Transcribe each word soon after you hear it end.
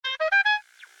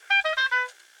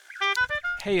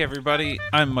Hey everybody,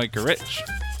 I'm Micah Rich,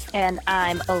 And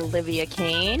I'm Olivia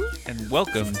Kane, and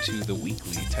welcome to the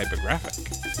Weekly Typographic.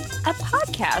 a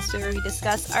podcast where we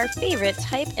discuss our favorite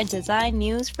type and design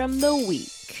news from the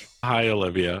week. Hi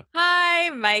Olivia. Hi,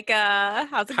 Micah.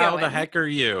 How's it How going? the heck are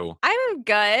you? I'm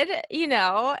good. You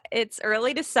know, it's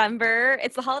early December.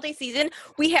 It's the holiday season.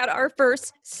 We had our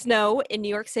first snow in New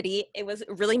York City. It was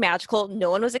really magical. No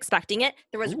one was expecting it.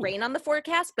 There was Ooh. rain on the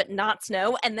forecast, but not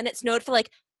snow. And then it snowed for like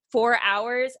 4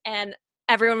 hours, and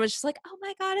everyone was just like, oh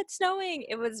my God, it's snowing.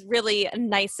 It was really a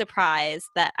nice surprise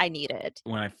that I needed.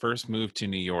 When I first moved to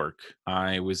New York,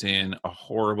 I was in a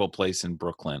horrible place in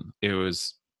Brooklyn. It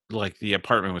was like the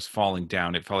apartment was falling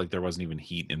down. It felt like there wasn't even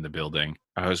heat in the building.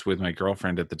 I was with my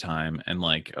girlfriend at the time, and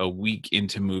like a week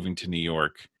into moving to New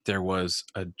York, there was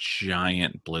a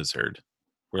giant blizzard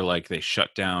where like they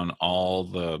shut down all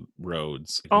the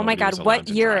roads. Oh my Nobody God, was what allowed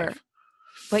to year? drive.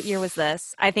 What year was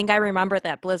this? I think I remember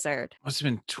that blizzard. Must have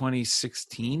been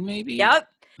 2016 maybe. Yep.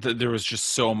 There was just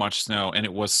so much snow, and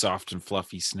it was soft and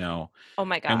fluffy snow, Oh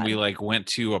my and God. we like went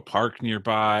to a park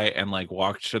nearby and like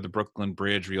walked to the Brooklyn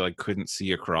Bridge. We like couldn't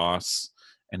see across,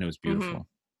 and it was beautiful.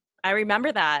 I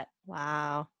remember that.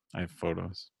 Wow. I have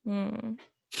photos. Hmm.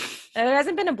 There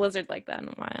hasn't been a blizzard like that in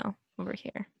a while over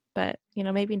here. But, you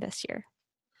know, maybe this year.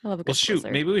 I'll have a good Well, shoot,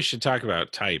 blizzard. maybe we should talk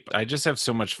about type. I just have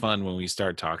so much fun when we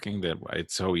start talking that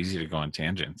it's so easy to go on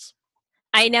tangents.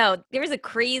 I know. There was a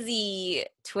crazy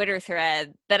Twitter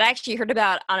thread that I actually heard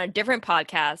about on a different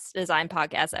podcast, design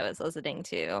podcast I was listening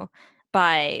to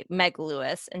by Meg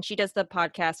Lewis. And she does the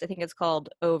podcast, I think it's called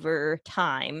Over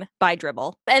Time by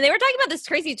Dribble. And they were talking about this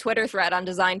crazy Twitter thread on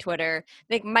design Twitter. I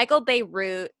think Michael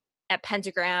Beirut at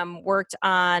Pentagram worked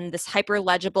on this hyper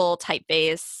legible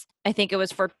typeface. I think it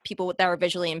was for people that were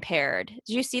visually impaired.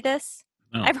 Did you see this?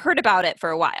 No. I've heard about it for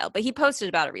a while, but he posted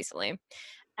about it recently.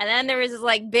 And then there was this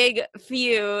like big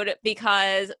feud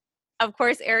because, of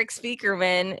course, Eric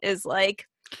Spiekerman is like,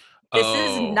 this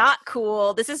is not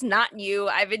cool. This is not you.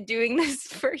 I've been doing this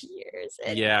for years.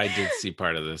 And Yeah, I did see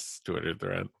part of this Twitter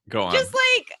thread. Go on. just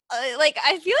like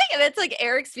I feel like if it's like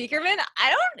Eric Spiekerman,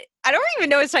 I don't even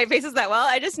know his typefaces that well.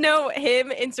 I just know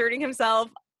him inserting himself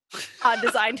on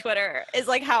design Twitter is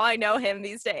like how I know him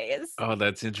these days. Oh,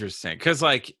 that's interesting. Because,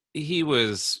 like, he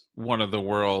was one of the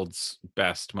world's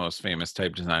best, most famous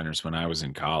type designers when I was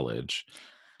in college.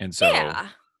 And so Yeah.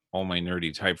 all my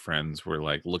nerdy type friends were,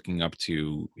 like, looking up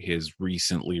to his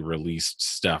recently released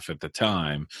stuff at the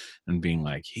time and being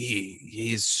like,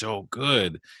 he's so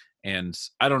good. And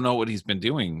I don't know what he's been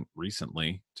doing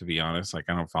recently, to be honest. Like,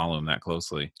 I don't follow him that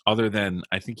closely. Other than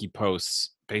I think he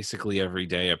posts basically every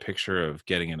day a picture of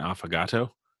getting an affogato,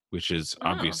 which is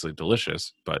Wow. obviously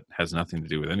delicious, but has nothing to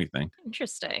do with anything.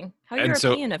 Interesting. How And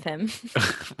so- European of him.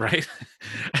 Right?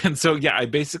 And so, yeah, I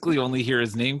basically only hear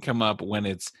his name come up when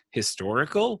it's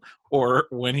historical or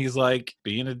when he's like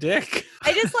being a dick.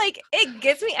 I just like, it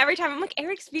gets me every time. I'm like,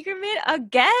 Eric Spiekerman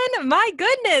again? My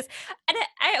goodness. And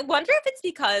I wonder if it's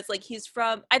because like he's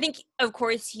from, I think, of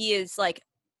course, he is like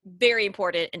very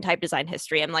important in type design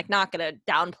history. I'm like not going to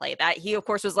downplay that. He, of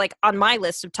course, was like on my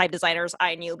list of type designers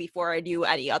I knew before I knew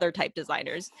any other type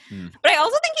designers. But I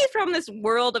also think he's from this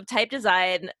world of type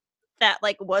design that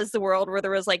like was the world where there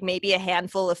was like maybe a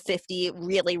handful of 50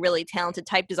 really, really talented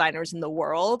type designers in the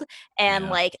world. And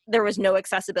Yeah. like there was no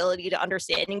accessibility to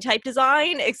understanding type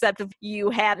design except if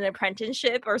you had an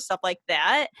apprenticeship or stuff like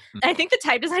that. And I think the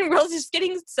type design world is just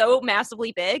getting so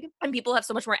massively big and people have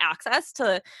so much more access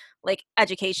to like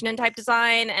education in type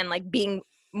design and like being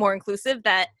more inclusive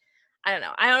that I don't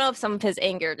know. I don't know if some of his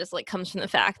anger just like comes from the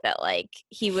fact that like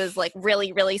he was like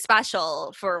really, really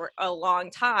special for a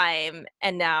long time.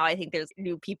 And now I think there's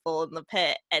new people in the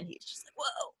pit and he's just like,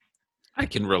 whoa. I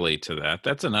can relate to that.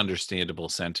 That's an understandable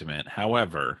sentiment.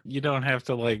 However, you don't have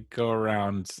to like go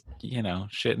around,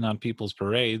 shitting on people's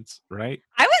parades, right?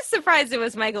 I was surprised it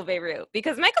was Michael Beirut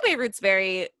because Michael Beirut's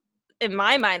very, in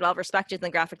my mind, well respected in the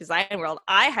graphic design world.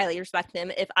 I highly respect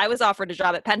him. If I was offered a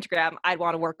job at Pentagram, I'd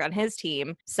want to work on his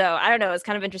team. So I don't know. It's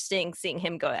kind of interesting seeing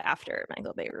him go after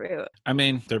Michael Beirut. I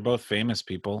mean, they're both famous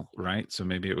people, right? So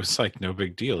maybe it was like no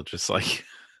big deal. Just like,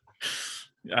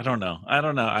 I don't know.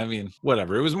 I mean,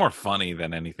 whatever. It was more funny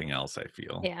than anything else, I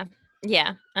feel. Yeah.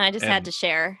 Yeah. I just had And- to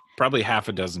share. Probably half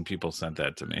a dozen people sent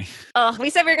that to me. Oh, we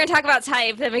said we were going to talk about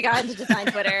type, then we got into design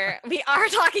Twitter. We are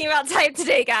talking about type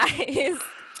today, guys.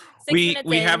 We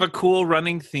have a cool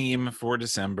running theme for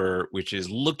December, which is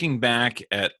looking back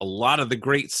at a lot of the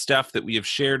great stuff that we have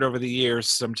shared over the years,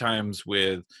 sometimes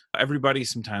with everybody,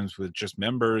 sometimes with just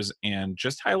members, and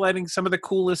just highlighting some of the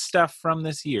coolest stuff from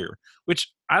this year,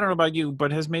 which I don't know about you,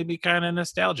 but has made me kind of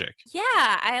nostalgic. Yeah,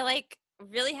 I like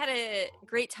Really had a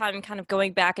great time kind of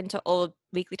going back into old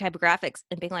weekly typographics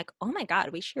and being like, oh my God,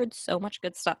 we shared so much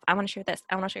good stuff. I want to share this.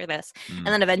 I want to share this. And Mm.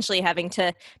 then eventually having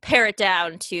to pare it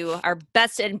down to our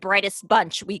best and brightest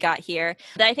bunch we got here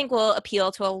that I think will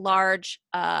appeal to a large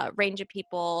range of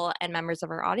people and members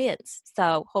of our audience.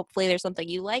 So hopefully there's something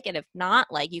you like. And if not,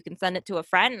 like you can send it to a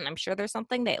friend and I'm sure there's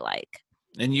something they like.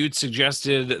 And you'd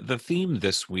suggested the theme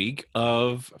this week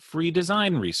of free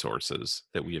design resources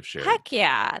that we have shared. Heck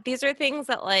yeah. These are things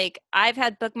that like I've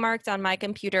had bookmarked on my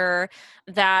computer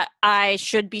that I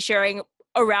should be sharing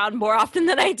around more often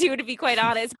than I do, to be quite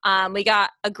honest. We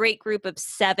got a great group of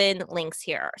 7 links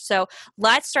here. So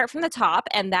let's start from the top,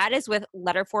 and that is with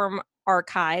Letterform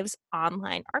Archives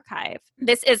online archive.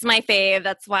 This is my fave.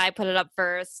 That's why I put it up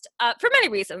first for many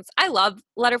reasons. I love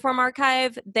Letterform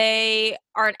Archive. They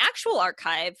are an actual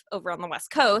archive over on the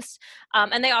West Coast,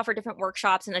 and they offer different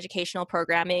workshops and educational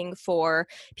programming for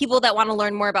people that want to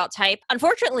learn more about type.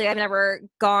 Unfortunately, I've never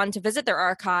gone to visit their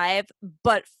archive,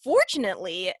 but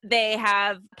fortunately, they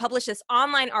have published this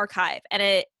online archive, and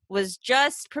it was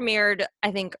just premiered,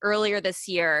 I think, earlier this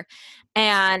year.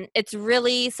 And it's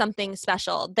really something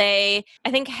special. They,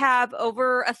 I think, have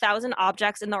over 1,000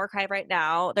 objects in the archive right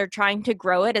now. They're trying to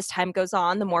grow it as time goes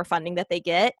on, the more funding that they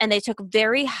get. And they took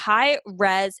very high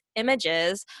res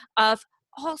images of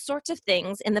all sorts of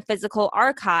things in the physical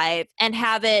archive and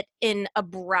have it in a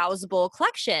browsable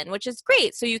collection, which is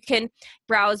great. So you can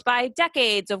browse by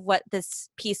decades of what this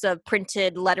piece of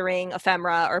printed lettering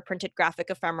ephemera or printed graphic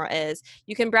ephemera is.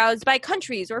 You can browse by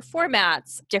countries or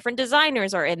formats. Different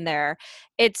designers are in there.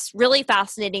 It's really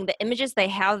fascinating. The images they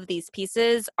have of these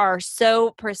pieces are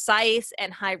so precise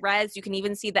and high res. You can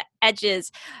even see the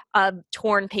edges of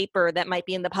torn paper that might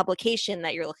be in the publication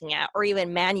that you're looking at, or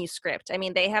even manuscript. I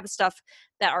mean, they have stuff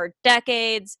that are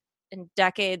decades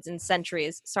and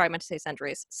centuries. Sorry, I meant to say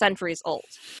centuries. Centuries old.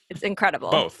 It's incredible.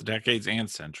 Both decades and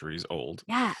centuries old.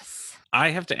 Yes. I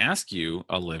have to ask you,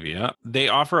 Olivia, they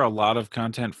offer a lot of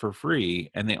content for free,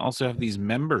 and they also have these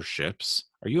memberships.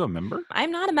 Are you a member?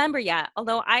 I'm not a member yet,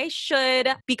 although I should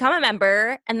become a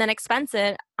member and then expense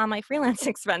it on my freelance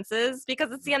expenses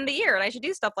because it's the end of the year and I should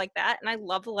do stuff like that. And I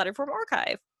love the Letterform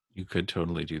Archive. You could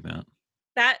totally do that.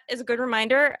 That is a good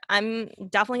reminder. I'm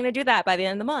definitely going to do that by the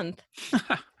end of the month.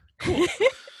 Cool.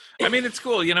 I mean, it's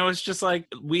cool. You know, it's just like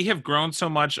we have grown so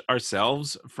much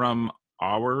ourselves from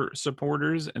our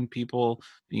supporters and people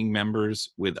being members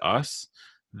with us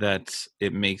that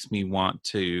it makes me want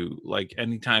to, like,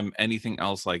 anytime anything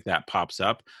else like that pops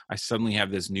up, I suddenly have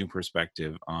this new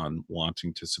perspective on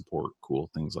wanting to support cool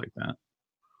things like that.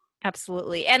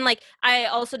 Absolutely. And like, I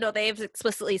also know they've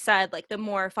explicitly said, like, the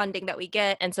more funding that we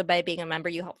get, and so by being a member,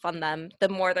 you help fund them, the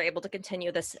more they're able to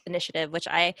continue this initiative, which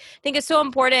I think is so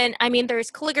important. I mean, there's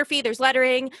calligraphy, there's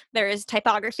lettering, there is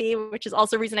typography, which is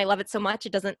also a reason I love it so much.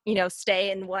 It doesn't,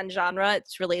 stay in one genre.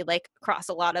 It's really like across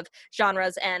a lot of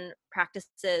genres and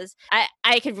practices.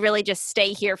 I could really just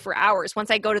stay here for hours. Once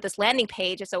I go to this landing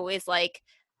page, it's always like,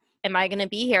 am I going to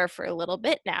be here for a little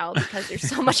bit now? Because there's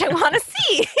so much I want to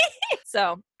see.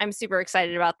 So I'm super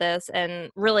excited about this and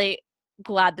really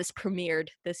glad this premiered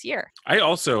this year. I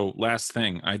also, last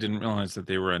thing, I didn't realize that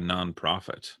they were a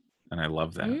nonprofit, and I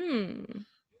love that.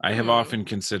 I have often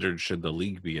considered, should the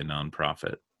league be a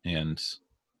nonprofit? And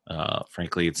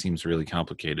frankly, it seems really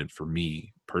complicated for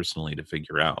me personally to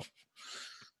figure out.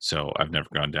 So I've never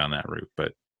gone down that route,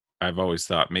 but I've always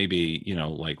thought maybe,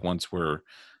 like once we're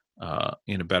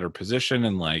in a better position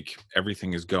and like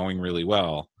everything is going really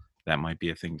well, that might be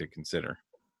a thing to consider.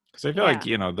 Because I feel like,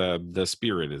 the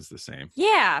spirit is the same.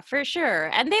 Yeah, for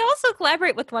sure. And they also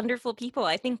collaborate with wonderful people.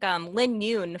 I think Lynn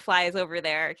Yoon flies over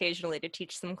there occasionally to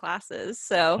teach some classes.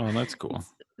 So that's cool.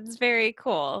 It's very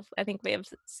cool. I think we have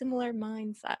similar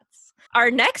mindsets. Our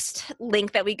next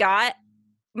link that we got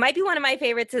might be one of my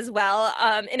favorites as well,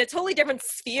 in a totally different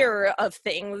sphere of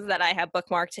things that I have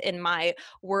bookmarked in my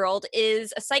world,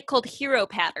 is a site called Hero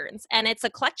Patterns. And it's a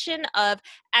collection of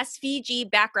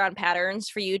SVG background patterns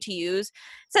for you to use. It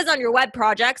says on your web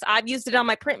projects. I've used it on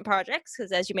my print projects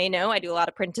because, as you may know, I do a lot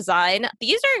of print design.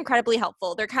 These are incredibly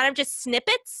helpful. They're kind of just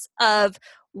snippets of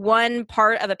one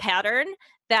part of a pattern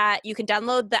that you can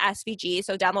download the SVG,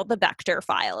 so download the vector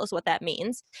file is what that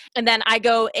means. And then I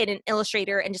go in an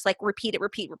Illustrator and just like repeat it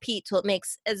till it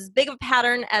makes as big of a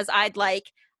pattern as I'd like.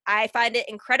 I find it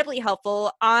incredibly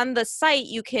helpful. On the site,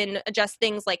 you can adjust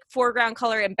things like foreground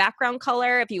color and background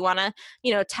color if you want to,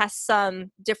 test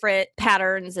some different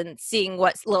patterns and seeing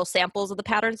what little samples of the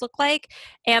patterns look like.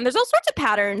 And there's all sorts of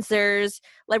patterns. There's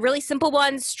like really simple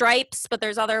ones, stripes, but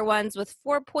there's other ones with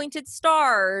 4-pointed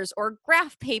stars or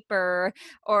graph paper,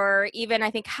 or even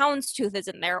I think houndstooth is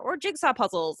in there, or jigsaw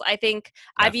puzzles. I think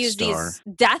I've Death used Star. these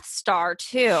Death Star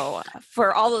too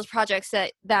for all those projects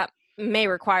that may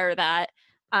require that.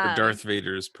 For Um, Darth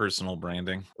Vader's personal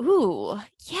branding. ooh,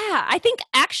 yeah. I think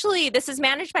actually this is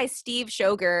managed by Steve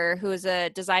Shoger, who is a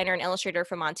designer and illustrator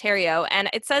from Ontario. And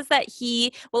it says that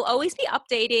he will always be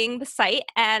updating the site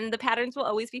and the patterns will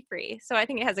always be free. So I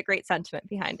think it has a great sentiment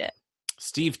behind it.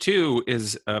 Steve, too,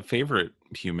 is a favorite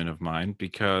human of mine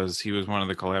because he was one of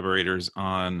the collaborators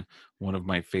on one of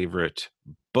my favorite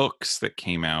books that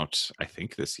came out, I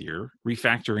think, this year,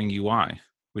 Refactoring UI,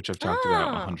 which I've talked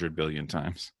about Oh, 100 billion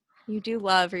times. you do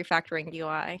love refactoring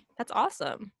UI. That's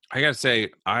awesome. I gotta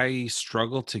say, I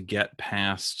struggle to get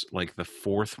past like the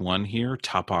fourth one here,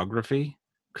 topography,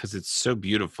 because it's so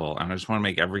beautiful. And I just want to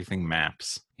make everything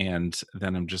maps. And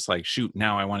then I'm just like, shoot,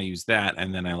 now I want to use that.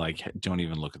 And then I like don't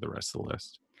even look at the rest of the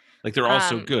list. Like they're all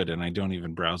so Um, good and I don't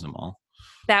even browse them all.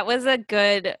 that was a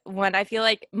good one. I feel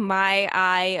like my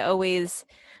eye always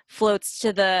floats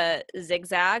to the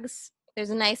zigzags. There's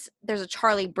a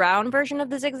Charlie Brown version of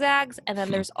the zigzags, and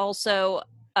then there's also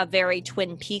a very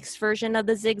Twin Peaks version of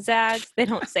the zigzags. They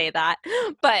don't say that,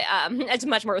 but it's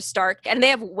much more stark, and they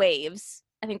have waves.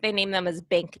 I think they name them as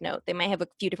banknote. They might have a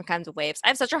few different kinds of waves. I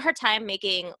have such a hard time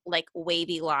making like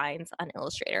wavy lines on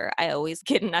Illustrator. I always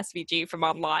get an SVG from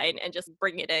online and just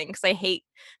bring it in because I hate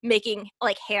making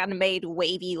like handmade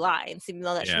wavy lines, even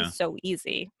though that should be Yeah. so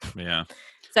easy. Yeah.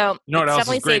 So You know it what else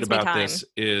definitely is great saves me about time. this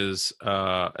is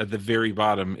at the very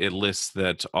bottom, it lists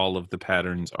that all of the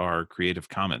patterns are Creative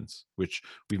Commons, which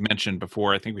we've mentioned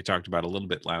before. I think we talked about a little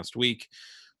bit last week,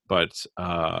 but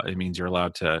it means you're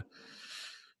allowed to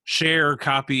share,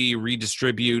 copy,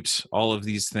 redistribute all of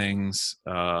these things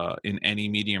in any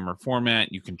medium or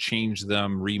format. You can change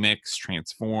them, remix,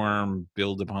 transform,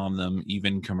 build upon them,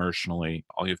 even commercially.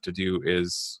 All you have to do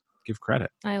is give credit.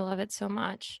 I love it so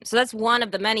much. So that's one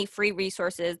of the many free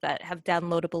resources that have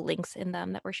downloadable links in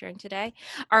them that we're sharing today.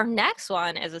 Our next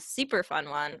one is a super fun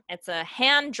one. It's a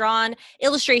hand-drawn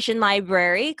illustration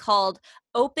library called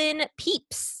Open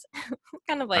Peeps.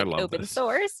 Kind of I like love open this.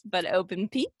 source, but Open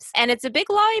Peeps. And it's a big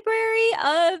library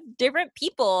of different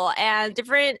people and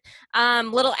different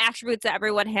little attributes that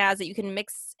everyone has that you can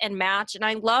mix and match. And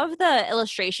I love the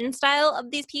illustration style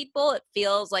of these people. It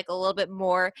feels like a little bit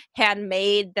more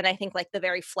handmade than I think like the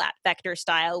very flat vector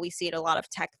style we see in a lot of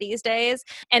tech these days.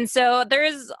 And so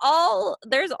there's all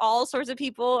sorts of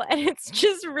people, and it's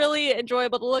just really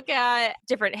enjoyable to look at.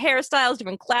 Different hairstyles,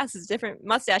 different classes, different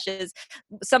mustaches.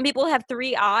 Some people have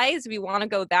 3 eyes. We want to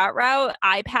go that route.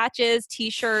 Eye patches,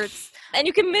 t-shirts, and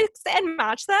you can mix and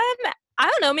match them. I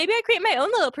don't know. Maybe I create my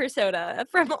own little persona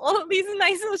from all of these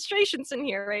nice illustrations in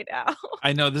here right now.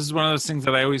 I know this is one of those things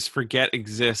that I always forget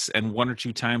exists, and one or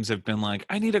two times I've been like,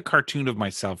 I need a cartoon of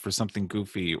myself for something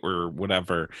goofy or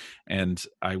whatever. And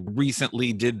I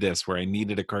recently did this where I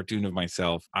needed a cartoon of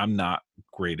myself. I'm not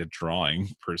great at drawing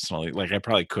personally. Like I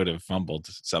probably could have fumbled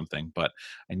something, but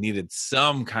I needed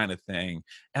some kind of thing,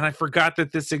 and I forgot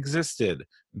that this existed.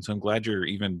 And so I'm glad you're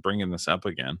even bringing this up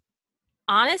again.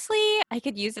 Honestly, I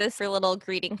could use this for little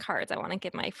greeting cards I want to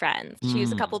give my friends.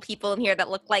 Choose a Mm. couple people in here that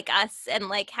look like us and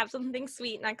like have something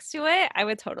sweet next to it. I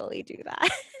would totally do that.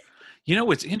 You know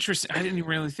what's interesting? I didn't even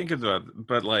really think of that,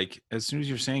 but like as soon as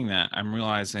you're saying that, I'm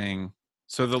realizing.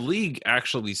 So the league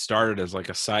actually started as like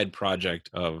a side project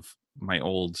of my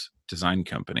old design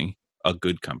company, a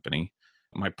good company.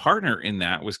 My partner in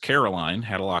that was Caroline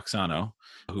Hadaloxano,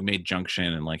 who made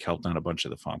Junction and like helped on a bunch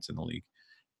of the fonts in the league.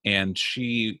 And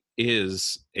she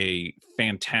is a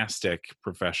fantastic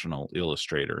professional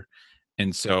illustrator.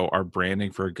 And so our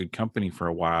branding for a good company for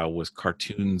a while was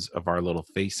cartoons of our little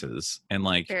faces. And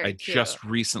like I Very cute. just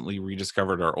recently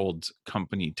rediscovered our old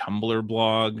company Tumblr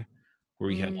blog where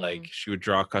we had like Mm, she would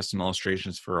draw custom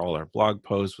illustrations for all our blog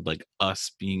posts with like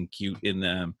us being cute in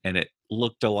them. And it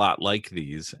looked a lot like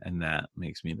these. And that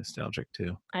makes me nostalgic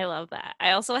too. I love that.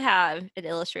 I also have an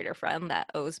illustrator friend that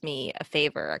owes me a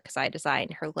favor because I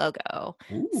designed her logo.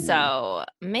 Ooh. So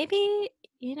maybe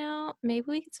we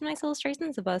get some nice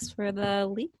illustrations of us for the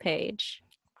league page.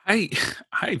 I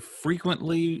I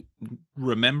frequently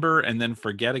remember and then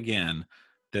forget again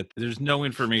that there's no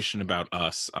information about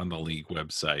us on the league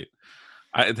website.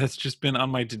 That's just been on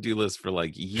my to-do list for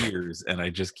like years, and I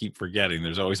just keep forgetting.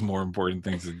 There's always more important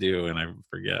things to do, and I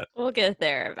forget. We'll get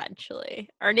there eventually.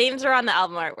 Our names are on the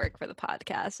album artwork for the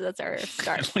podcast, so that's our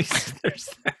start. At least there's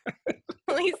that.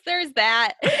 At least there's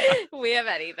that. We have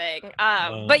anything.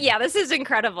 But yeah, this is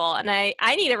incredible. And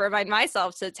I need to remind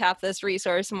myself to tap this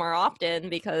resource more often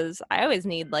because I always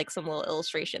need like some little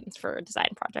illustrations for design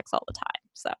projects all the time.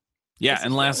 So Yeah, this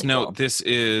and is last really note, cool. this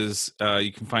is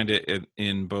you can find it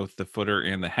in both the footer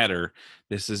and the header.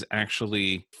 This is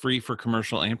actually free for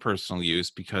commercial and personal use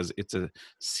because it's a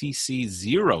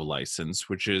CC0 license,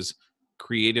 which is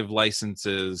Creative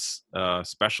Licenses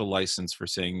special license for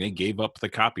saying they gave up the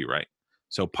copyright.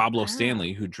 So Pablo Wow.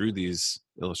 Stanley, who drew these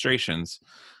illustrations,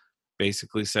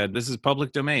 basically said, "This is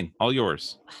public domain, all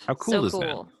yours." How So cool is that?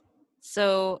 cool.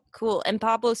 So cool. And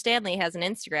Pablo Stanley has an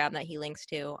Instagram that he links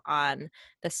to on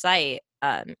the site.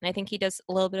 And I think he does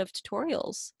a little bit of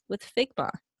tutorials with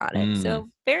Figma on it. Mm, So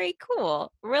very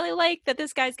cool. Really like that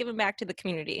this guy's giving back to the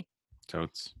community.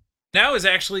 totes. Now is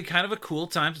actually kind of a cool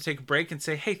time to take a break and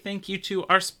say, hey, thank you to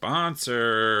our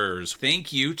sponsors.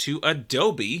 Thank you to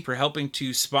Adobe for helping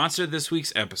to sponsor this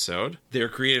week's episode. Their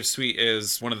Creative Suite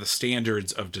is one of the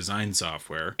standards of design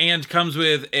software and comes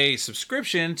with a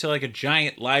subscription to like a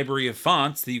giant library of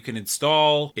fonts that you can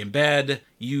install, embed,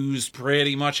 use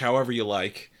pretty much however you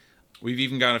like. We've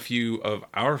even got a few of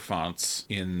our fonts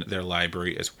in their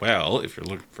library as well, if you're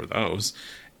looking for those.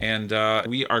 And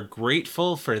we are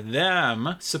grateful for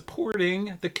them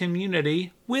supporting the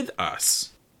community with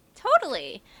us.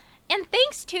 Totally. And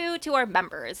thanks to our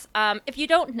members. If you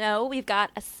don't know, we've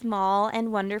got a small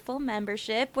and wonderful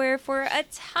membership where for a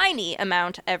tiny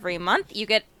amount every month, you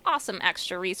get awesome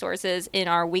extra resources in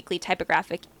our weekly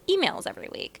typographic emails every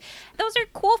week. Those are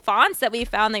cool fonts that we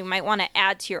found that you might want to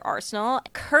add to your arsenal.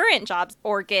 Current jobs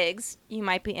or gigs you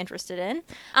might be interested in.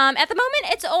 At the moment,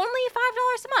 it's only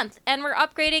 $5 a month, and we're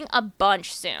upgrading a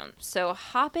bunch soon. So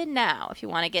hop in now if you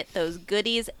want to get those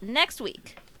goodies next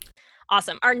week.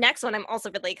 Awesome. Our next one I'm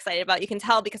also really excited about. You can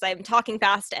tell because I'm talking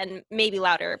fast and maybe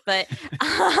louder, but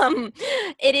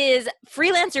it is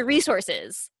Freelancer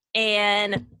Resources.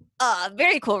 And a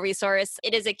very cool resource.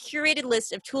 It is a curated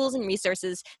list of tools and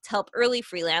resources to help early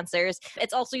freelancers.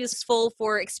 It's also useful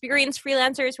for experienced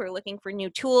freelancers who are looking for new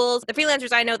tools. The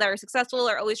freelancers I know that are successful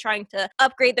are always trying to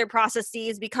upgrade their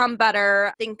processes, become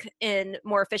better, think in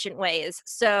more efficient ways.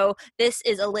 So this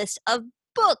is a list of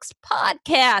books,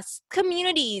 podcasts,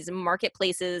 communities,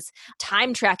 marketplaces,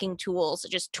 time tracking tools,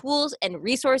 just tools and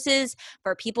resources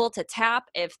for people to tap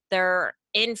if they're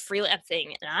in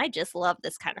freelancing. And I just love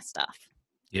this kind of stuff.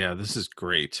 Yeah, this is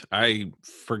great. I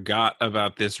forgot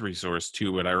about this resource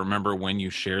too, but I remember when you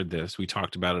shared this, we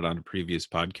talked about it on a previous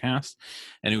podcast,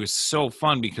 and it was so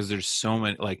fun because there's so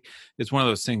many, like, it's one of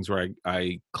those things where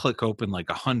I click open like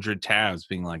 100 tabs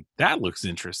being like, that looks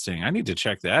interesting. I need to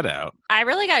check that out. I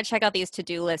really got to check out these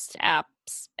to-do list apps.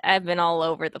 I've been all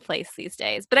over the place these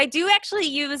days, but I do actually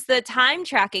use the time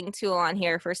tracking tool on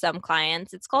here for some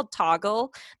clients. It's called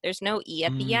Toggle. There's no E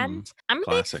at the end. I'm a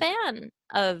big Classic. fan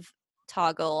of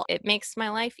Toggle. It makes my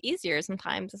life easier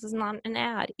sometimes. This is not an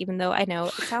ad, even though I know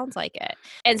it sounds like it.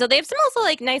 And so they have some also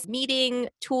like nice meeting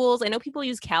tools. I know people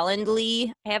use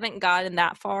Calendly. I haven't gotten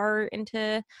that far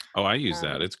into. Oh, I use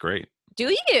that. It's great. Do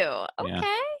you? Yeah.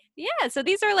 Okay. Yeah, so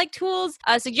these are like tools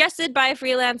suggested by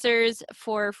freelancers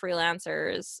for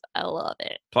freelancers. I love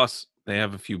it. Plus, they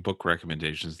have a few book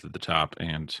recommendations at the top,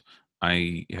 and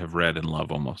I have read and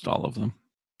love almost all of them.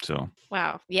 So,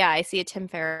 Wow. Yeah, I see a Tim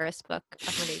Ferriss book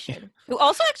recommendation, who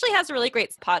also actually has a really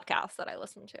great podcast that I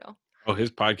listen to. oh,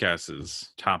 his podcast is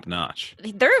top notch.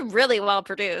 They're really well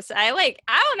produced. I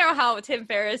don't know how Tim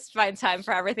Ferriss finds time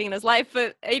for everything in his life,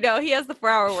 but he has the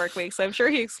 4-hour work week, so I'm sure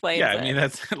he explains Yeah, it. I mean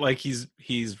that's like he's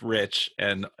rich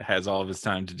and has all of his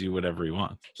time to do whatever he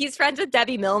wants. He's friends with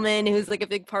Debbie Millman, who's like a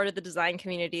big part of the design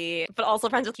community, but also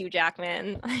friends with Hugh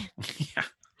Jackman. Yeah,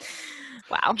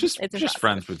 Wow. just It's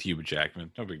friends with Hugh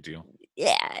Jackman. No big deal.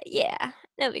 Yeah.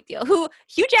 No big deal.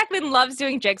 Hugh Jackman loves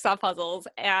doing jigsaw puzzles.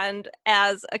 And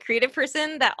as a creative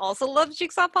person that also loves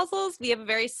jigsaw puzzles, we have a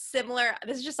very similar,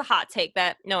 this is just a hot take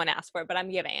that no one asked for, but I'm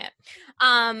giving it.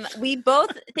 We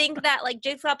both think that like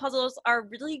jigsaw puzzles are a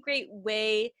really great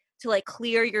way to like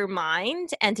clear your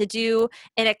mind and to do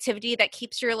an activity that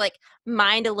keeps your like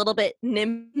mind a little bit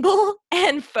nimble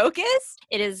and focused.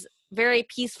 It is very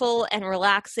peaceful and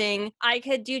relaxing. I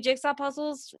could do jigsaw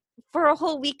puzzles for a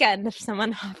whole weekend if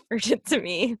someone offered it to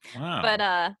me. Wow. But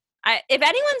if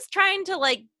anyone's trying to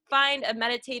like find a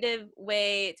meditative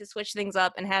way to switch things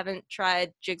up and haven't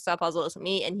tried jigsaw puzzles,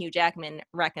 me and Hugh Jackman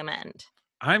recommend.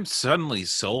 I'm suddenly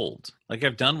sold. Like,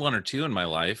 I've done 1 or 2 in my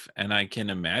life, and I can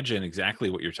imagine exactly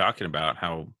what you're talking about,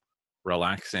 how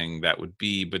relaxing that would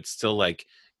be, but still, like,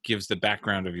 gives the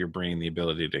background of your brain the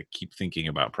ability to keep thinking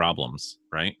about problems,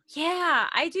 right? Yeah,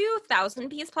 I do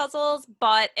 1,000-piece puzzles,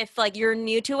 but if like you're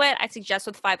new to it, I suggest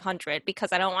with 500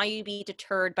 because I don't want you to be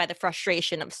deterred by the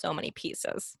frustration of so many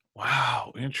pieces.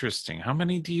 Wow, interesting. How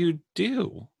many do you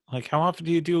do? Like, how often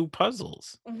do you do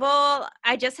puzzles? Well,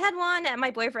 I just had one at my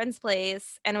boyfriend's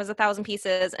place and it was 1,000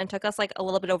 pieces and took us like a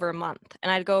little bit over a month.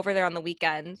 And I'd go over there on the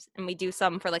weekend and we do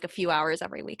some for like a few hours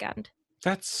every weekend.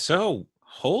 That's so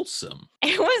wholesome.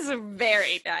 It was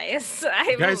very nice.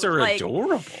 You guys I'm are like,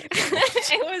 adorable.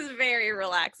 it was very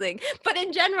relaxing. But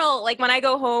in general, like when I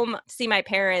go home to see my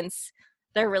parents,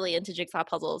 they're really into jigsaw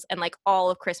puzzles. And like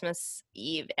all of Christmas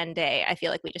Eve and day, I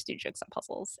feel like we just do jigsaw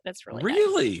puzzles. And it's really nice.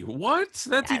 Really? What?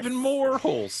 That's even Yes. more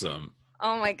wholesome.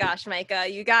 Oh my gosh,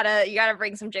 Micah, you gotta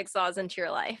bring some jigsaws into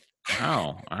your life.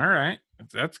 Wow. All right.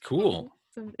 That's Mhm. cool.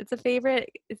 It's a favorite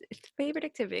it's a favorite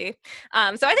activity.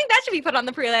 So I think that should be put on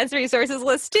the freelance resources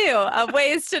list too of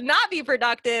ways to not be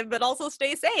productive but also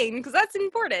stay sane because that's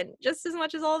important just as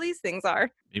much as all these things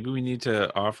are. Maybe we need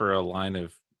to offer a line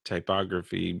of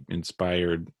typography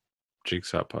inspired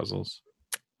jigsaw puzzles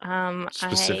I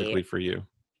specifically for you.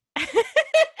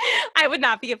 I would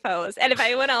not be opposed. And if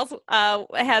anyone else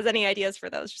has any ideas for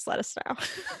those, just let us know.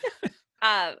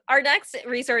 Our next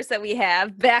resource that we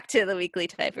have, back to the weekly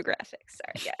typographics,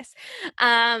 sorry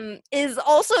guys, is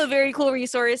also a very cool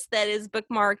resource that is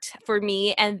bookmarked for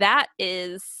me, and that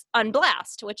is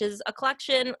Unblast, which is a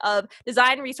collection of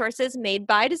design resources made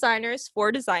by designers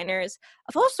for designers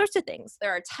of all sorts of things.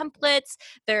 There are templates,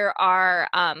 there are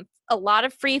a lot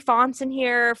of free fonts in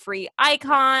here, free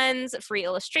icons, free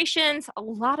illustrations, a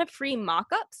lot of free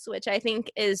mock-ups, which I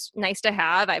think is nice to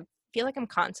have. I feel like I'm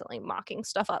constantly mocking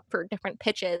stuff up for different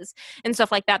pitches and stuff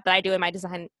like that I do in my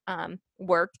design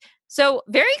work. So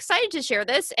very excited to share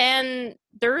this. And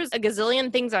there's a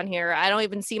gazillion things on here. I don't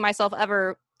even see myself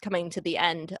ever coming to the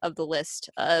end of the list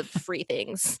of free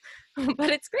things, but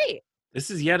it's great.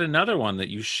 This is yet another one that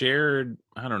you shared,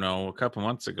 I don't know, a couple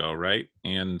months ago, right?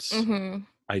 And Mm-hmm.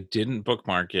 I didn't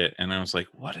bookmark it, and I was like,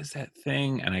 what is that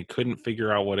thing? And I couldn't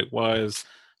figure out what it was,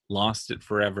 lost it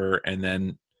forever. And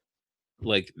then,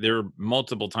 like, there were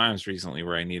multiple times recently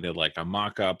where I needed like a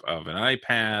mock-up of an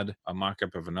iPad, a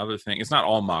mock-up of another thing. It's not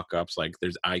all mock-ups, like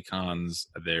there's icons,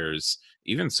 there's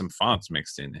even some fonts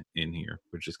mixed in here,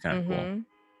 which is kind of cool. Mm-hmm.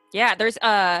 Yeah, there's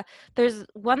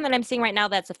one that I'm seeing right now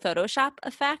that's a Photoshop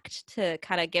effect to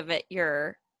kind of give it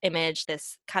your image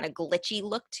this kind of glitchy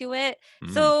look to it.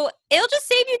 Mm. So it'll just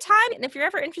save you time. And if you're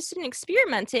ever interested in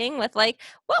experimenting with like,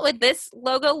 what would this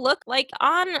logo look like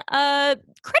on a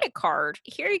credit card?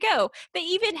 Here you go. They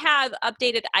even have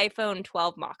updated iPhone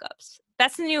 12 mockups.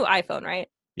 That's the new iPhone, right?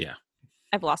 Yeah.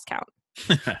 I've lost count.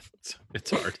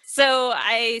 It's hard. So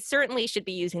I certainly should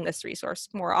be using this resource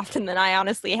more often than I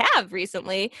honestly have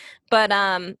recently, but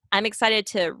I'm excited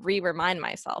to remind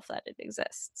myself that it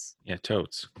exists. Yeah,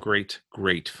 totes. Great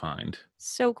find.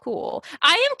 So cool.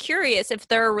 I am curious if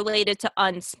they're related to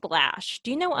Unsplash.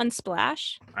 Do you know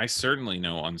Unsplash? I certainly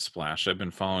know Unsplash. I've been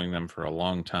following them for a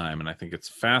long time, and I think it's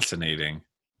fascinating,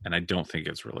 and I don't think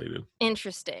it's related.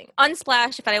 Interesting.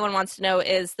 Unsplash, if anyone wants to know,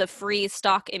 is the free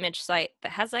stock image site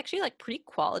that has actually like pretty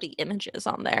quality images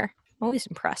on there. I'm always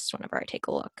impressed whenever I take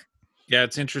a look. Yeah,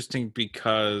 it's interesting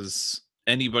because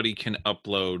anybody can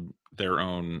upload their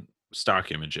own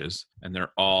stock images, and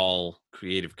they're all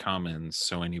Creative Commons,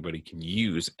 so anybody can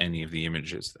use any of the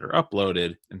images that are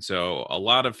uploaded. And so a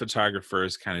lot of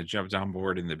photographers kind of jumped on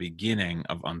board in the beginning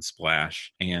of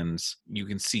Unsplash, and you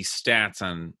can see stats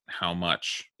on how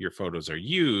much your photos are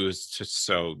used.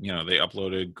 So, they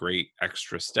uploaded great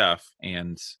extra stuff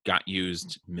and got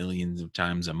used millions of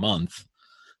times a month.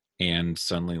 And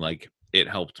suddenly, like, it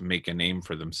helped make a name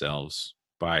for themselves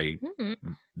by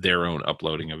their own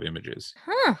uploading of images.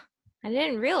 Huh. I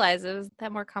didn't realize it was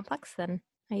that more complex than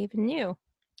I even knew.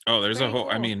 Oh, there's a Very whole,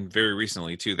 I cool. mean, very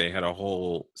recently too, they had a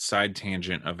whole side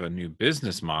tangent of a new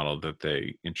business model that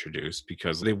they introduced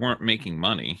because they weren't making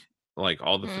money. Like,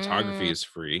 all the photography Mm, is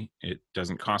free. It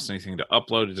doesn't cost anything to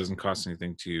upload. It doesn't cost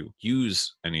anything to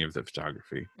use any of the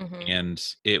photography. mhm. And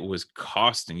it was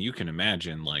costing, you can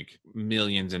imagine, like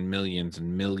millions and millions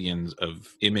and millions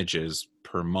of images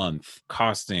per month,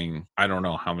 costing, I don't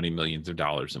know how many millions of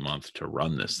dollars a month to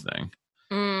run this thing.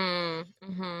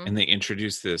 Mhm. And they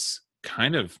introduced this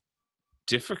kind of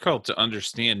difficult to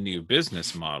understand new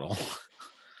business model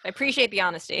I appreciate the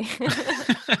honesty.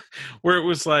 where it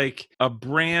was like a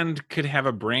brand could have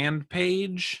a brand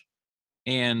page,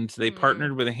 and they Mm,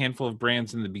 partnered with a handful of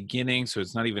brands in the beginning, so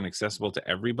it's not even accessible to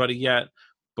everybody yet,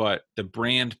 but the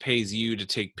brand pays you to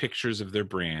take pictures of their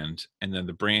brand, and then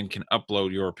the brand can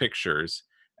upload your pictures,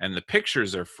 and the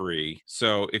pictures are free.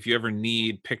 So if you ever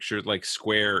need pictures, like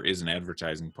Square is an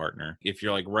advertising partner. If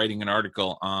you're like writing an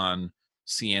article on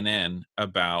CNN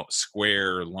about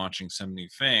Square launching some new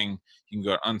thing, you can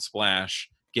go to Unsplash,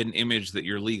 get an image that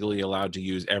you're legally allowed to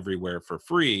use everywhere for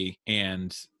free,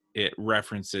 and it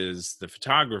references the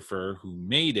photographer who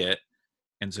made it.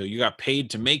 And so you got paid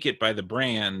to make it by the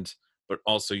brand, but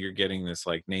also you're getting this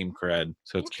like name cred.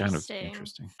 So it's kind of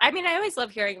interesting. I mean, I always love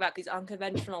hearing about these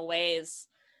unconventional ways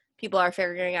people are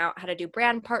figuring out how to do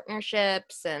brand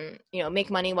partnerships and, you know, make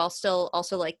money while still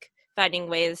also like finding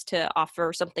ways to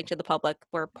offer something to the public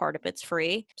where part of it's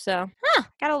free. So,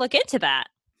 gotta look into that.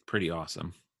 Pretty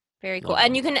awesome. Very cool.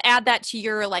 And you can add that to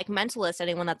your like mental list,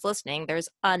 anyone that's listening. There's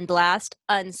Unblast,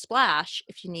 Unsplash,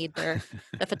 if you need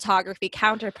the photography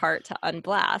counterpart to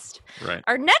Unblast. Right.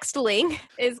 Our next link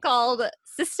is called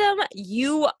System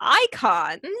U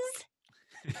Icons,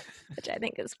 which I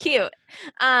think is cute.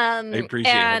 I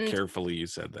appreciate how carefully you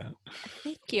said that.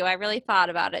 Thank you. I really thought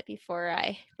about it before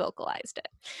I vocalized it.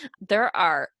 There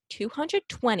are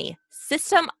 220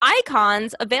 system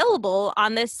icons available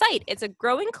on this site. It's a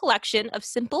growing collection of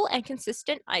simple and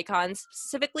consistent icons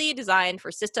specifically designed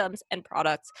for systems and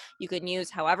products you can use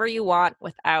however you want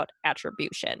without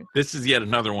attribution. This is yet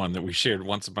another one that we shared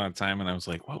once upon a time, and I was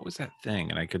like, what was that thing?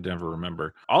 And I could never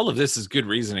remember. All of this is good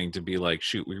reasoning to be like,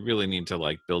 shoot, we really need to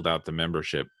like build out the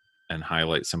membership and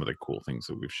highlight some of the cool things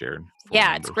that we've shared.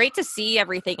 Yeah, members. It's great to see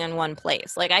everything in one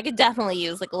place. Like I could definitely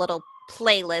use like a little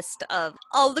playlist of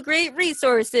all the great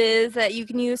resources that you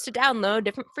can use to download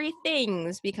different free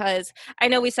things, because I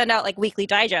know we send out like weekly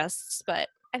digests, but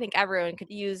I think everyone could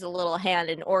use a little hand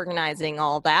in organizing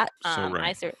all that. Right.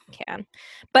 I certainly can.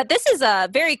 But this is a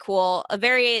very cool, a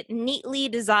very neatly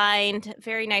designed,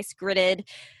 very nice gridded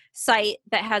site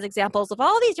that has examples of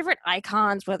all these different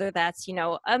icons, whether that's, you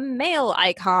know, a mail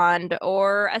icon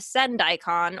or a send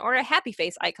icon or a happy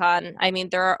face icon. I mean,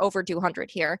 there are over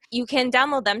 200 here. You can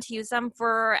download them to use them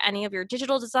for any of your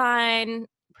digital design,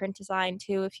 print design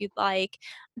too, if you'd like.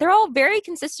 They're all very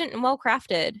consistent and well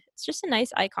crafted. It's just a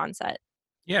nice icon set.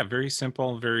 Yeah, very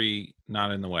simple, very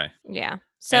not in the way. Yeah.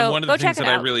 So and one of the things that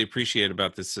I really appreciate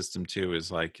about this system too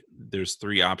is like there's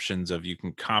 3 options of you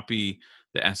can copy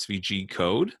the SVG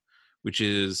code, which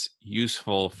is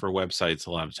useful for websites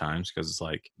a lot of times because it's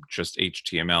like just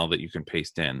HTML that you can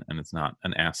paste in and it's not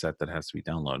an asset that has to be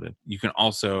downloaded. You can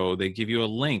also, they give you a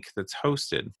link that's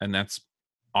hosted, and that's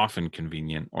often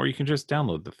convenient, or you can just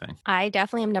download the thing. I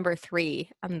definitely am number 3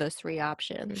 on those 3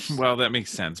 options. Well, that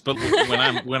makes sense. But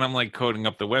when I'm like coding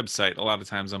up the website, a lot of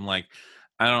times I'm like,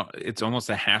 it's almost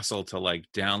a hassle to like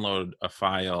download a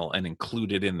file and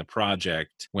include it in the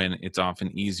project when it's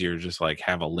often easier to just like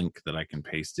have a link that I can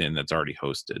paste in that's already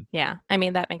hosted. Yeah, I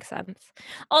mean, that makes sense.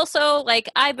 Also, like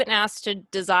I've been asked to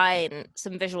design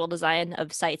some visual design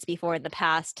of sites before in the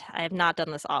past. I have not done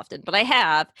this often, but I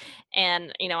have.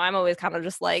 And, you know, I'm always kind of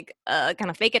just like, kind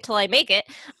of fake it till I make it.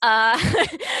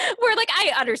 Where like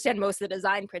I understand most of the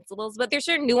design principles, but there's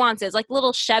certain nuances, like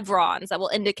little chevrons that will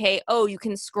indicate, oh, you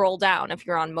can scroll down if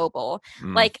you're on mobile.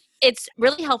 Like it's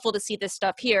really helpful to see this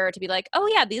stuff here to be like, oh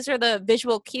yeah, these are the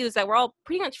visual cues that we're all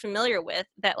pretty much familiar with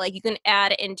that like you can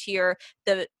add into your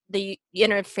the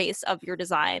interface of your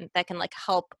design that can like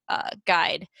help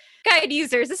guide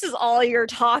users. This is all your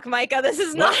talk, Micah. This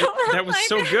is not that was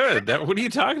so good. What are you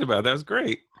talking about? That was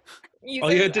great.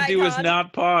 All you had to do was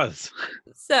not pause.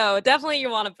 So definitely you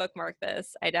want to bookmark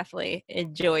this. I definitely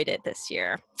enjoyed it this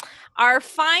year. Our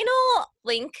final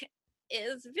link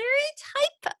is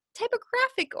very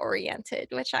typographic oriented,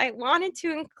 which I wanted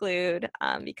to include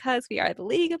because we are the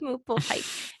League of Movable Type.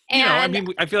 And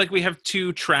I feel like we have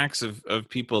 2 tracks of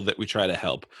people that we try to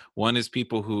help. One is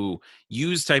people who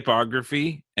use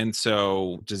typography, and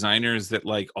so designers that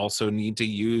like also need to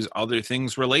use other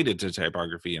things related to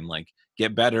typography and like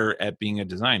get better at being a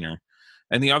designer.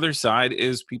 And the other side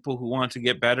is people who want to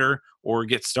get better or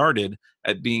get started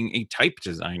at being a type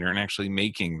designer and actually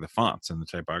making the fonts and the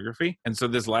typography. And so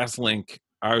this last link,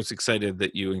 I was excited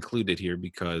that you included here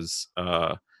because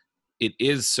it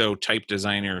is so type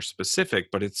designer specific,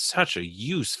 but it's such a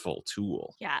useful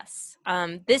tool. Yes.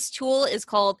 This tool is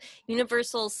called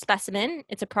Universal Specimen.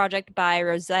 It's a project by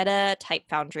Rosetta Type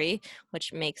Foundry,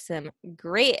 which makes them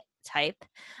great type,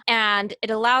 and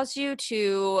it allows you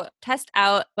to test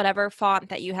out whatever font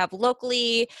that you have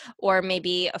locally, or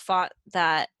maybe a font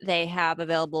that they have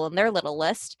available in their little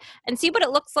list, and see what it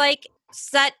looks like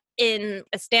set in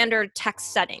a standard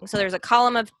text setting. So there's a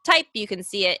column of type. You can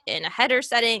see it in a header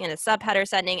setting, and a subheader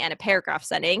setting, and a paragraph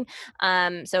setting.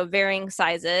 So varying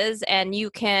sizes, and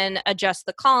you can adjust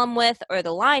the column width or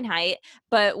the line height.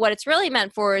 But what it's really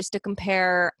meant for is to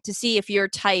compare, to see if your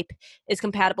type is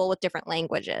compatible with different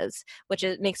languages, which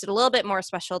makes it a little bit more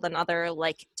special than other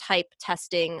like type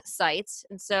testing sites.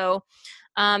 And so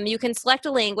you can select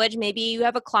a language. Maybe you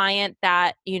have a client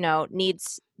that,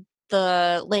 needs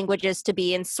the languages to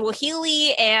be in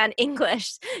Swahili and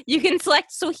English. You can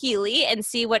select Swahili and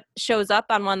see what shows up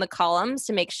on one of the columns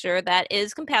to make sure that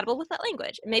is compatible with that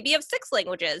language. Maybe you have 6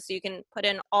 languages, so you can put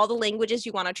in all the languages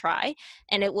you want to try,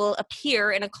 and it will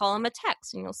appear in a column of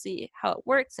text, and you'll see how it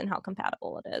works and how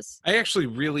compatible it is. I actually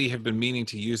really have been meaning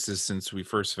to use this since we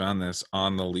first found this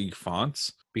on the League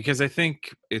fonts, because I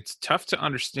think it's tough to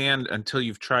understand until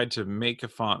you've tried to make a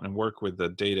font and work with the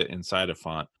data inside a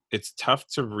font. It's tough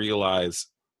to realize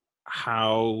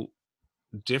how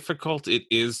difficult it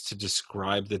is to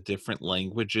describe the different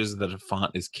languages that a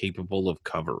font is capable of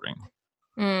covering.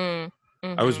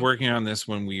 Mm-hmm. I was working on this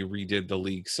when we redid the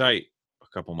League site a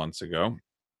couple months ago,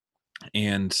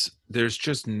 and there's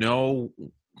just no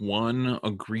one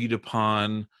agreed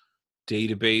upon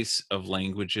database of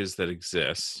languages that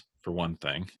exists, for one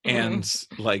thing. And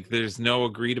like there's no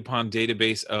agreed upon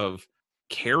database of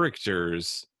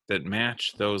characters that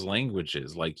match those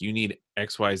languages. Like you need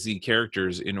XYZ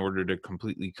characters in order to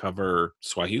completely cover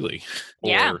Swahili.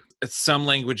 Yeah. Or some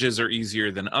languages are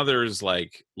easier than others,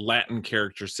 like Latin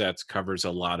character sets covers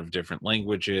a lot of different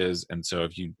languages. And so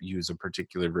if you use a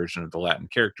particular version of the Latin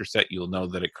character set, you'll know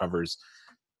that it covers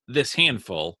this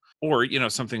handful. Or,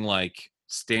 something like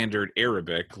standard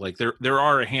Arabic, like there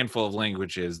are a handful of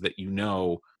languages that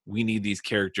we need these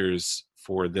characters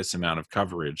for this amount of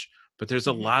coverage. But there's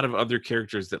a lot of other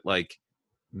characters that like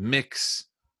mix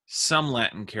some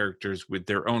Latin characters with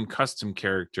their own custom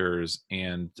characters,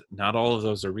 and not all of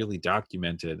those are really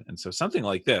documented. And so something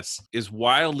like this is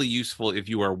wildly useful if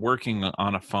you are working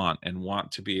on a font and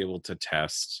want to be able to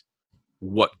test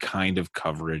what kind of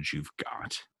coverage you've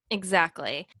got.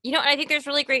 Exactly. I think there's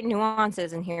really great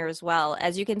nuances in here as well.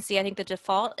 As you can see, I think the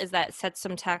default is that it sets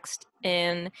some text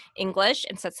in English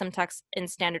and sets some text in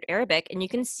standard Arabic. And you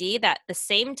can see that the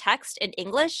same text in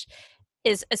English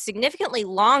is a significantly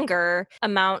longer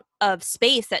amount of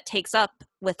space that takes up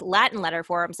with Latin letter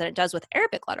forms than it does with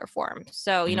Arabic letter forms.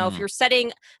 So, if you're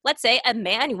setting, let's say, a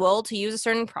manual to use a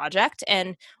certain project,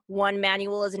 and one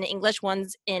manual is in English,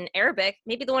 one's in Arabic,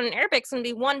 maybe the one in Arabic is going to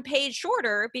be 1 page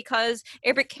shorter because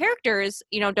Arabic characters,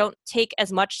 don't take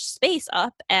as much space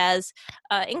up as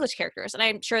English characters. And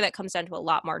I'm sure that comes down to a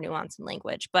lot more nuance in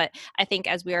language. But I think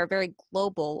as we are a very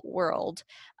global world,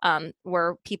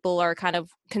 where people are kind of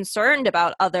concerned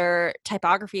about other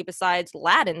typography besides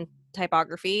Latin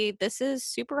typography, this is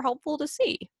super helpful to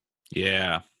see.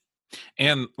 Yeah.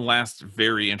 And last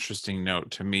very interesting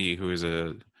note to me, who is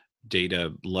a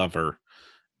data lover,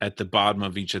 at the bottom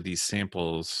of each of these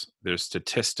samples, there's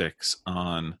statistics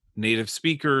on native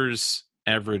speakers,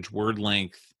 average word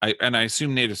length. I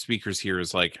assume native speakers here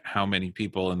is like how many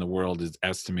people in the world is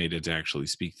estimated to actually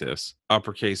speak this.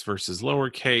 Uppercase versus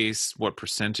lowercase, what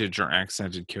percentage are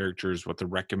accented characters, what the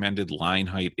recommended line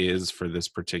height is for this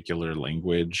particular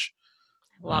language.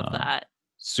 Love that.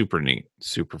 Super neat,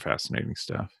 super fascinating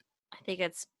stuff. I think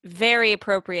it's very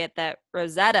appropriate that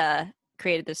Rosetta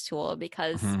created this tool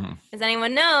because, as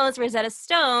anyone knows, Rosetta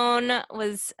Stone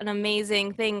was an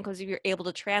amazing thing because you're able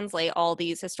to translate all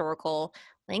these historical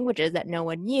languages that no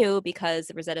one knew, because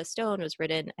Rosetta Stone was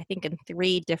written, I think, in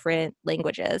 3 different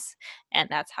languages. And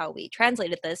that's how we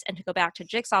translated this. And to go back to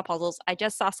jigsaw puzzles, I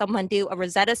just saw someone do a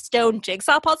Rosetta Stone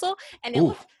jigsaw puzzle, and it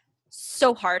looked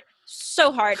so hard.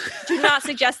 So hard. Do not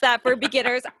suggest that for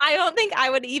beginners. I don't think I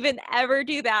would even ever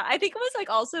do that. I think it was like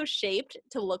also shaped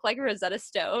to look like a Rosetta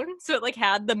Stone. So it like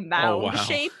had the mound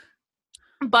shape.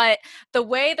 But the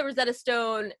way the Rosetta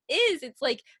Stone is, it's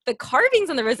like the carvings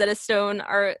on the Rosetta Stone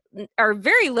are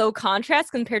very low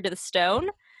contrast compared to the stone.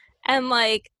 And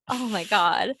like, oh my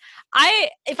God.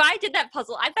 If I did that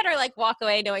puzzle, I better like walk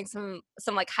away knowing some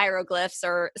like hieroglyphs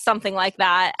or something like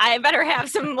that. I better have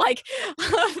some like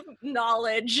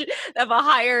knowledge of a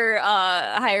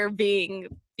higher being,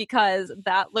 because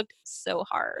that looked so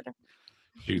hard.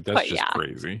 Dude, that's just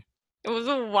crazy. It was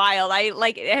wild. I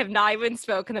like have not even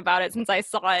spoken about it since I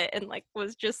saw it, and like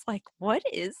was just like, what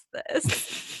is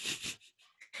this?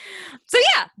 So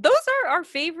yeah, those are our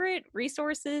favorite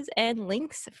resources and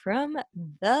links from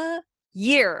the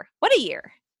year. What a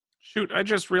year. Shoot, I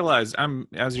just realized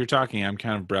as you're talking, I'm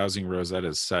kind of browsing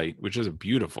Rosetta's site, which is a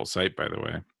beautiful site, by the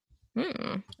way.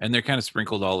 And they're kind of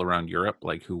sprinkled all around Europe,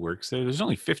 like who works there. There's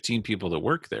only 15 people that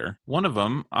work there. One of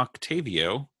them,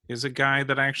 Octavio, is a guy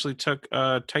that actually took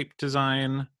a type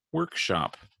design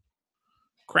workshop.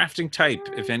 Crafting Type,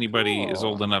 if anybody is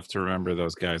old enough to remember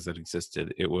those guys that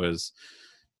existed. It was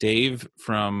Dave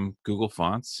from Google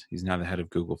Fonts. He's now the head of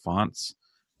Google Fonts.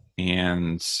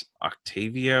 And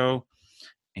Octavio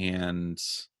and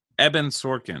Eben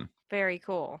Sorkin. Very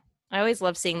cool. I always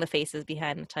love seeing the faces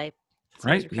behind the type. It's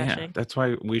right? Yeah. That's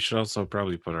why we should also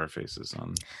probably put our faces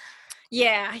on.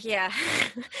 Yeah.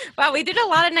 Wow, we did a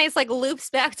lot of nice like loops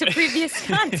back to previous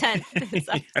content.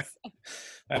 Yeah.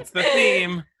 That's the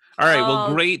theme. All right.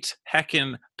 Well, great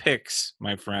heckin' picks,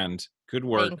 my friend. Good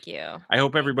work. Thank you. I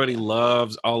hope everybody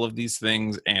loves all of these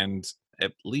things and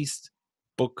at least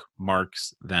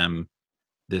bookmarks them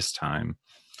this time.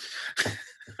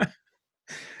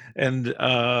 And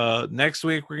next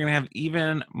week, we're going to have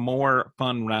even more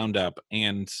fun roundup.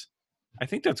 And I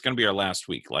think that's going to be our last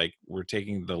week. Like, we're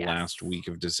taking the last week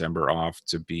of December off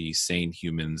to be sane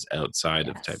humans outside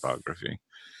of typography.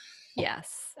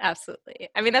 Yes, absolutely.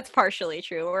 I mean, that's partially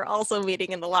true. We're also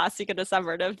meeting in the last week of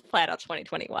December to plan out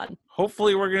 2021.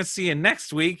 Hopefully, we're going to see you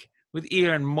next week with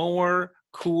even more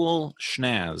cool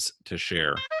schnaz to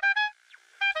share.